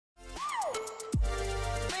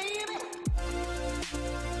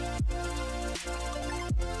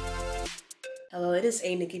Hello, it is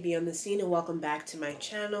A Nikki B on the scene, and welcome back to my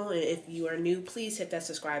channel. And if you are new, please hit that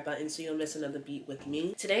subscribe button so you'll miss another beat with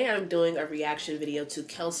me. Today I'm doing a reaction video to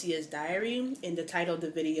Kelsia's diary, and the title of the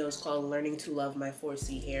video is called Learning to Love My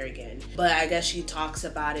 4C Hair Again. But I guess she talks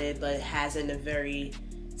about it, but has it in a very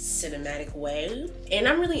cinematic way, and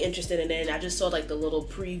I'm really interested in it. And I just saw like the little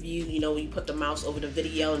preview, you know, when you put the mouse over the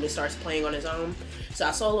video and it starts playing on its own. So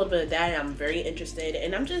I saw a little bit of that, and I'm very interested,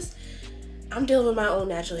 and I'm dealing with my own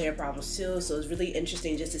natural hair problems too, so it's really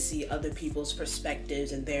interesting just to see other people's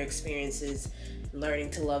perspectives and their experiences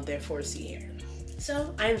learning to love their 4C hair.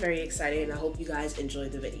 So I'm very excited, and I hope you guys enjoy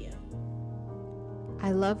the video.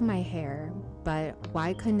 I love my hair, but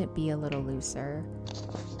why couldn't it be a little looser,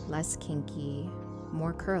 less kinky,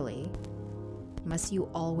 more curly? Must you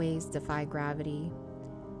always defy gravity?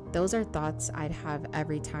 Those are thoughts I'd have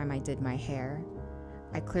every time I did my hair.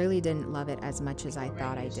 I clearly didn't love it as much as I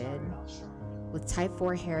thought I did. With type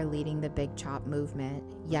 4 hair leading the big chop movement,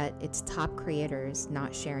 yet it's top creators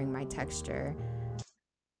not sharing my texture.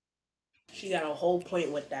 She got a whole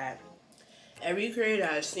point with that. Every creator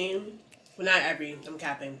I've seen, well, not every, I'm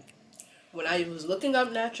capping. When I was looking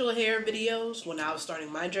up natural hair videos, when I was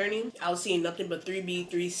starting my journey, I was seeing nothing but 3B,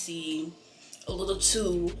 3C, a little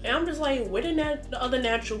 2, and I'm just like, where did the other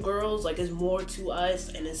natural girls, like, it's more to us.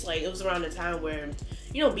 And it's like, it was around the time where,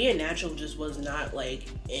 you know, being natural just was not like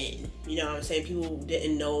in, you know what I'm saying? People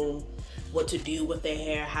didn't know what to do with their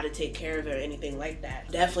hair, how to take care of it, or anything like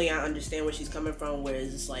that. Definitely I understand where she's coming from,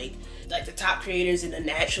 whereas it's like the top creators in the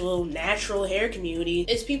natural hair community,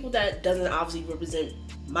 it's people that doesn't obviously represent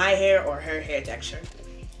my hair or her hair texture.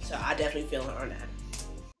 So I definitely feel her on that.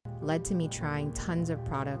 Led to me trying tons of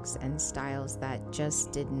products and styles that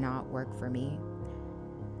just did not work for me.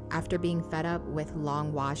 After being fed up with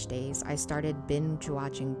long wash days, I started binge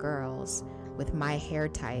watching girls with my hair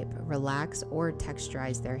type relax or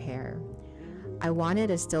texturize their hair. I wanted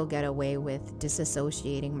to still get away with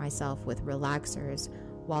disassociating myself with relaxers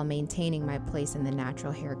while maintaining my place in the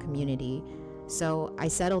natural hair community, so I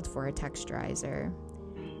settled for a texturizer.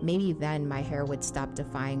 Maybe then my hair would stop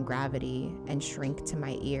defying gravity and shrink to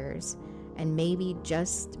my ears, and maybe,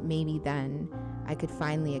 just maybe then, I could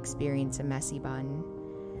finally experience a messy bun.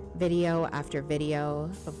 Video after video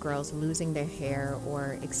of girls losing their hair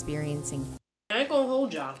or experiencing. I ain't gonna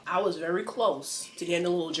hold y'all. I was very close to getting a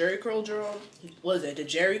little Jerry curl gel. What is it? The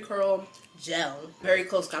Jerry curl gel. Very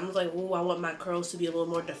close. I was like, ooh, I want my curls to be a little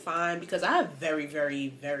more defined because I have very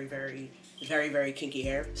kinky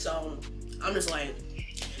hair. So I'm just like,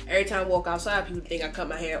 every time I walk outside, people think I cut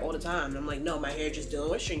my hair all the time. And I'm like, no, my hair just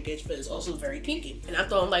dealing with shrinkage, but it's also very kinky. And I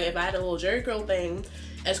thought, like, if I had a little Jerry curl thing,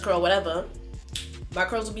 S curl, whatever, my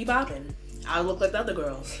curls would be bopping. I look like the other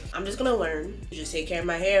girls. I'm just gonna learn, just take care of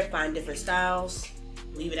my hair, find different styles,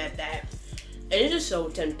 leave it at that. And it's just so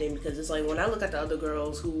tempting because it's like when I look at the other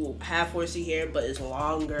girls who have 4C hair but it's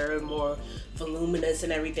longer, more voluminous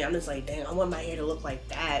and everything, I'm just like, dang, I want my hair to look like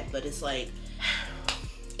that. But it's like,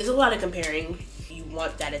 it's a lot of comparing. You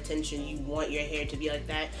want that attention, you want your hair to be like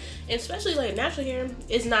that. And especially like natural hair,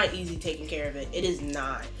 it's not easy taking care of it. It is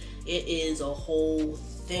not. It is a whole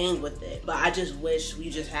thing with it. But I just wish we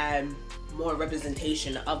just had more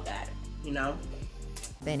representation of that, you know?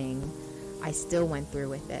 Thinning, I still went through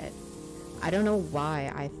with it. I don't know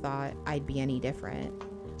why I thought I'd be any different.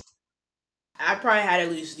 I probably had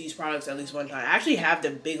at least these products at least one time. I actually have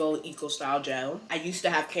the big old Eco Style gel. I used to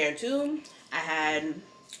have Karen too. I had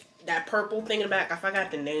that purple thing in the back, I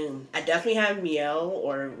forgot the name. I definitely have Miel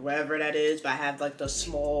or whatever that is, but I have like the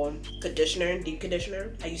small conditioner, deep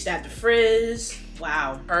conditioner. I used to have the Frizz.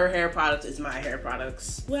 Wow, her hair products is my hair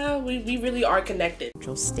products. Well, we really are connected.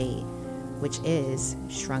 Natural state, which is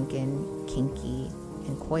shrunken, kinky,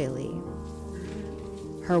 and coily.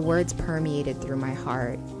 Her words permeated through my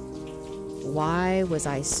heart. Why was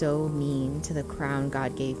I so mean to the crown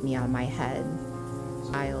God gave me on my head?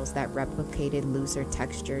 Styles that replicated looser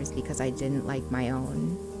textures because I didn't like my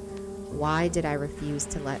own. Why did I refuse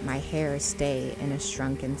to let my hair stay in a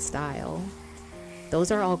shrunken style?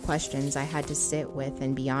 Those are all questions I had to sit with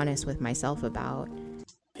and be honest with myself about.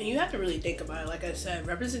 And you have to really think about it. Like I said,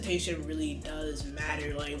 representation really does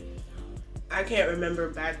matter. Like, I can't remember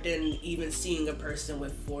back then even seeing a person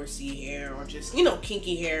with 4C hair or just, you know,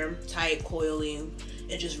 kinky hair, tight, coily,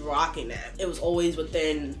 and just rocking that. It was always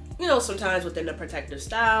within, you know, sometimes within a protective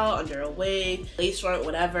style, under a wig, lace front,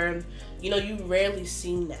 whatever. You know, you rarely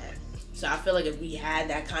seen that. So I feel like if we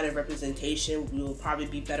had that kind of representation, we would probably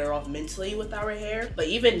be better off mentally with our hair. But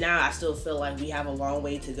even now, I still feel like we have a long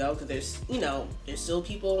way to go, because there's, you know, there's still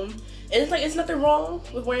people, and it's like, it's nothing wrong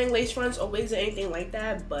with wearing lace fronts or wigs or anything like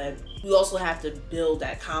that, but we also have to build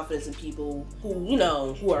that confidence in people who, you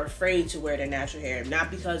know, who are afraid to wear their natural hair,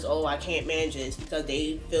 not because, oh, I can't manage it, it's because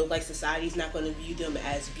they feel like society's not going to view them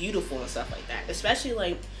as beautiful and stuff like that. Especially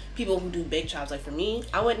like people who do big chops. Like for me,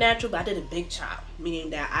 I went natural, but I did a big chop, meaning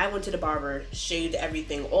that I went to the barber, shaved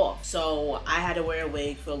everything off. So I had to wear a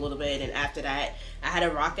wig for a little bit, and after that I had to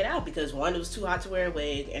rock it out, because one, it was too hot to wear a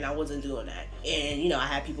wig and I wasn't doing that. And you know, I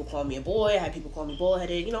had people call me a boy, I had people call me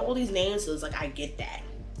bald-headed, you know, all these names. So it's like, I get that.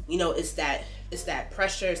 You know, it's that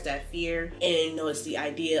pressure, it's that fear, and you know, it's the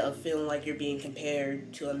idea of feeling like you're being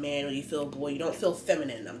compared to a man, or you feel, boy, you don't feel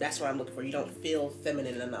feminine enough. That's what I'm looking for. You don't feel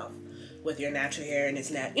feminine enough with your natural hair in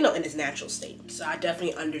its in its natural state. So I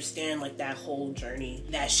definitely understand like that whole journey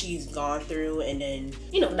that she's gone through, and then,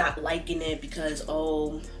 you know, not liking it because,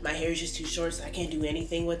 oh, my hair is just too short, so I can't do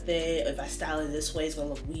anything with it. If I style it this way, it's gonna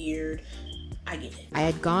look weird. I get it. I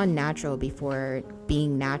had gone natural before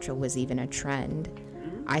being natural was even a trend.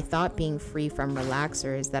 I thought being free from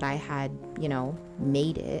relaxers that I had, you know,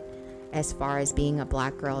 made it, as far as being a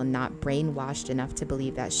black girl and not brainwashed enough to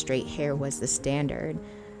believe that straight hair was the standard.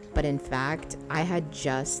 But in fact, I had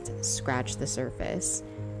just scratched the surface,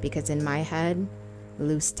 because in my head,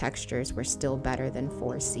 loose textures were still better than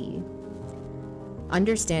 4C.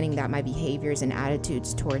 Understanding that my behaviors and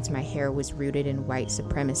attitudes towards my hair was rooted in white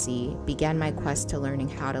supremacy began my quest to learning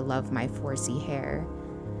how to love my 4C hair.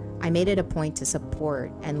 I made it a point to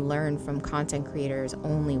support and learn from content creators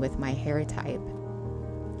only with my hair type.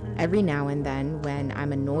 Every now and then, when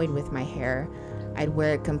I'm annoyed with my hair, I'd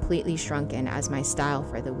wear it completely shrunken as my style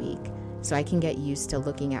for the week, so I can get used to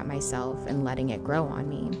looking at myself and letting it grow on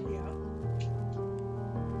me.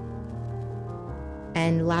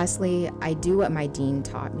 And lastly, I do what my dean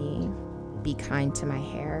taught me: be kind to my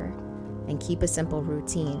hair and keep a simple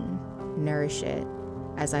routine, nourish it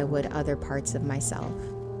as I would other parts of myself.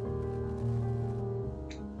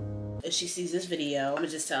 If she sees this video, I'm gonna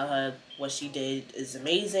just tell her what she did is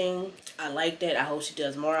amazing. I liked it. I hope she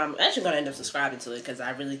does more. I'm actually gonna end up subscribing to it, because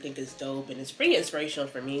I really think it's dope and it's pretty inspirational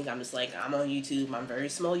for me. I'm just like, I'm on YouTube, I'm a very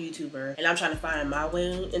small YouTuber, and I'm trying to find my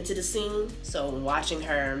way into the scene. So watching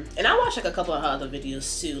her, and I watched like a couple of her other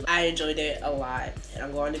videos too, I enjoyed it a lot, and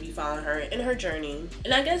I'm going to be following her in her journey.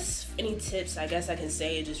 And I guess any tips I guess I can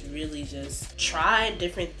say, just really just try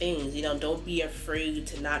different things. You know, don't be afraid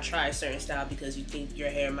to not try a certain style because you think your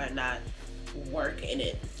hair might not work in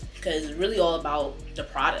it, because it's really all about the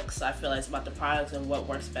products. I feel like it's about the products and what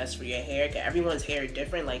works best for your hair, because everyone's hair is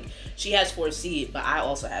different. Like, she has 4C, but I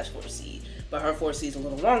also has 4C, but her 4C is a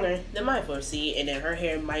little longer than my 4C, and then her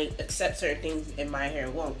hair might accept certain things and my hair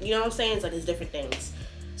won't. You know what I'm saying? It's like, it's different things.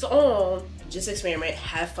 So just experiment,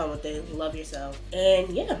 have fun with it, love yourself. And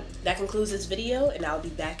yeah, that concludes this video, and I'll be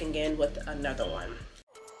back again with another one.